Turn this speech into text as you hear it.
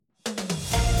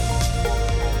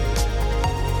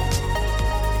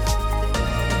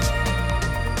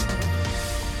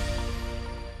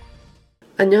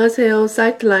안녕하세요.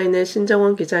 사이트라인의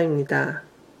신정원 기자입니다.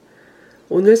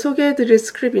 오늘 소개해드릴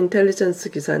스크립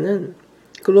인텔리전스 기사는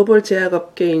글로벌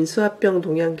제약업계 인수합병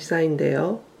동향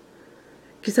기사인데요.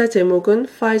 기사 제목은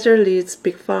Pfizer leads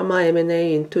Big Pharma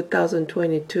M&A in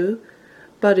 2022,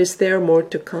 but is there more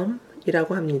to come?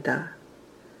 이라고 합니다.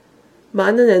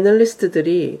 많은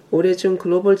애널리스트들이 올해 중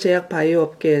글로벌 제약 바이오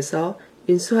업계에서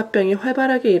인수합병이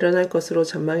활발하게 일어날 것으로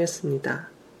전망했습니다.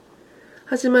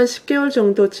 하지만 10개월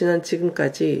정도 지난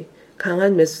지금까지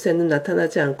강한 매수세는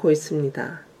나타나지 않고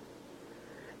있습니다.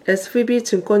 SVB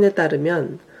증권에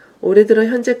따르면 올해 들어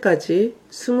현재까지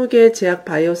 20개의 제약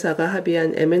바이오사가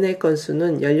합의한 M&A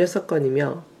건수는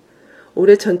 16건이며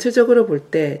올해 전체적으로 볼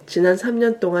때 지난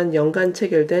 3년 동안 연간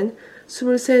체결된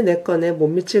 23건에 못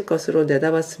미칠 것으로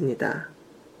내다봤습니다.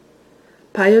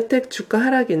 바이오텍 주가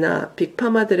하락이나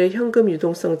빅파마들의 현금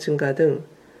유동성 증가 등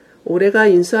올해가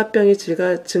인수합병이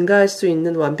증가할 수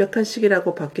있는 완벽한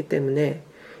시기라고 봤기 때문에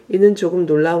이는 조금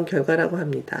놀라운 결과라고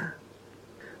합니다.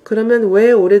 그러면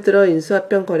왜 올해 들어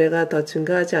인수합병 거래가 더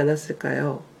증가하지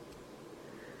않았을까요?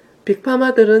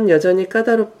 빅파마들은 여전히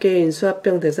까다롭게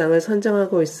인수합병 대상을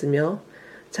선정하고 있으며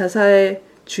자사의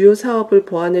주요 사업을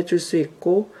보완해 줄 수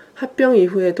있고 합병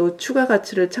이후에도 추가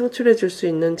가치를 창출해 줄 수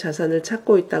있는 자산을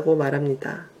찾고 있다고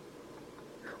말합니다.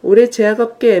 올해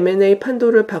제약업계 M&A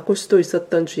판도를 바꿀 수도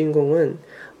있었던 주인공은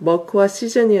머크와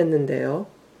시즌이었는데요.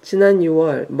 지난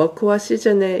 6월 머크와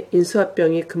시즌의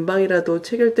인수합병이 금방이라도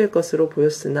체결될 것으로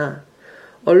보였으나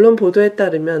언론 보도에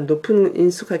따르면 높은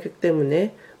인수 가격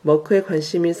때문에 머크의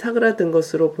관심이 사그라든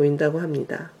것으로 보인다고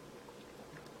합니다.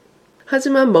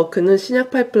 하지만 머크는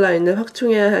신약 파이프라인을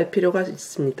확충해야 할 필요가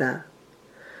있습니다.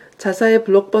 자사의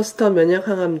블록버스터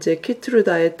면역항암제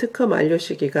키트루다의 특허 만료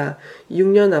시기가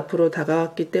 6년 앞으로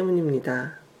다가왔기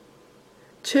때문입니다.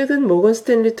 최근 모건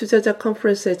스탠리 투자자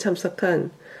컨퍼런스에 참석한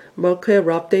머크의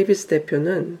롭 데이비스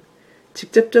대표는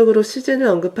직접적으로 시즌을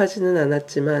언급하지는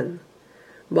않았지만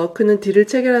머크는 딜을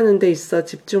체결하는 데 있어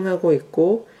집중하고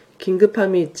있고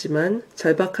긴급함이 있지만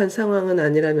절박한 상황은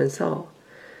아니라면서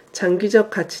장기적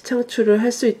가치 창출을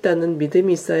할 수 있다는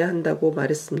믿음이 있어야 한다고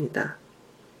말했습니다.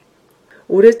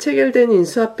 올해 체결된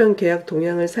인수합병 계약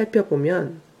동향을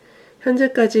살펴보면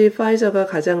현재까지 파이저가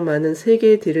가장 많은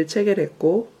 3개의 딜을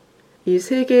체결했고 이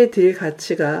 3개의 딜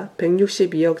가치가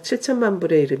 162억 7천만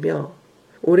불에 이르며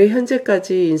올해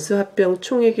현재까지 인수합병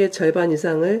총액의 절반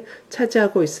이상을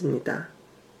차지하고 있습니다.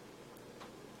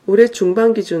 올해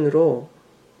중반 기준으로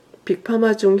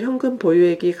빅파마 중 현금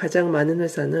보유액이 가장 많은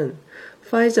회사는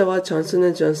파이저와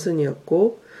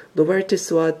존슨앤존슨이었고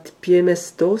노바르티스와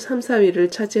BMS도 3, 4위를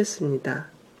차지했습니다.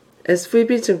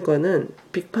 SVB 증권은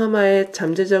빅파마의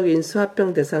잠재적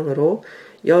인수합병 대상으로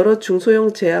여러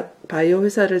중소형 제약 바이오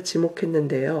회사를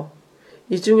지목했는데요.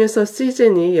 이 중에서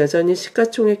시즌이 여전히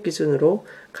시가총액 기준으로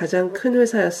가장 큰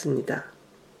회사였습니다.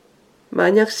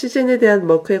 만약 시즌에 대한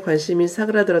머크의 관심이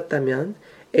사그라들었다면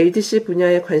ADC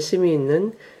분야에 관심이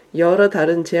있는 여러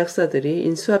다른 제약사들이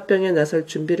인수합병에 나설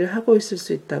준비를 하고 있을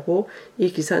수 있다고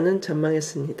이 기사는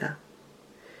전망했습니다.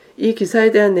 이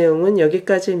기사에 대한 내용은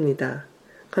여기까지입니다.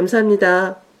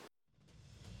 감사합니다.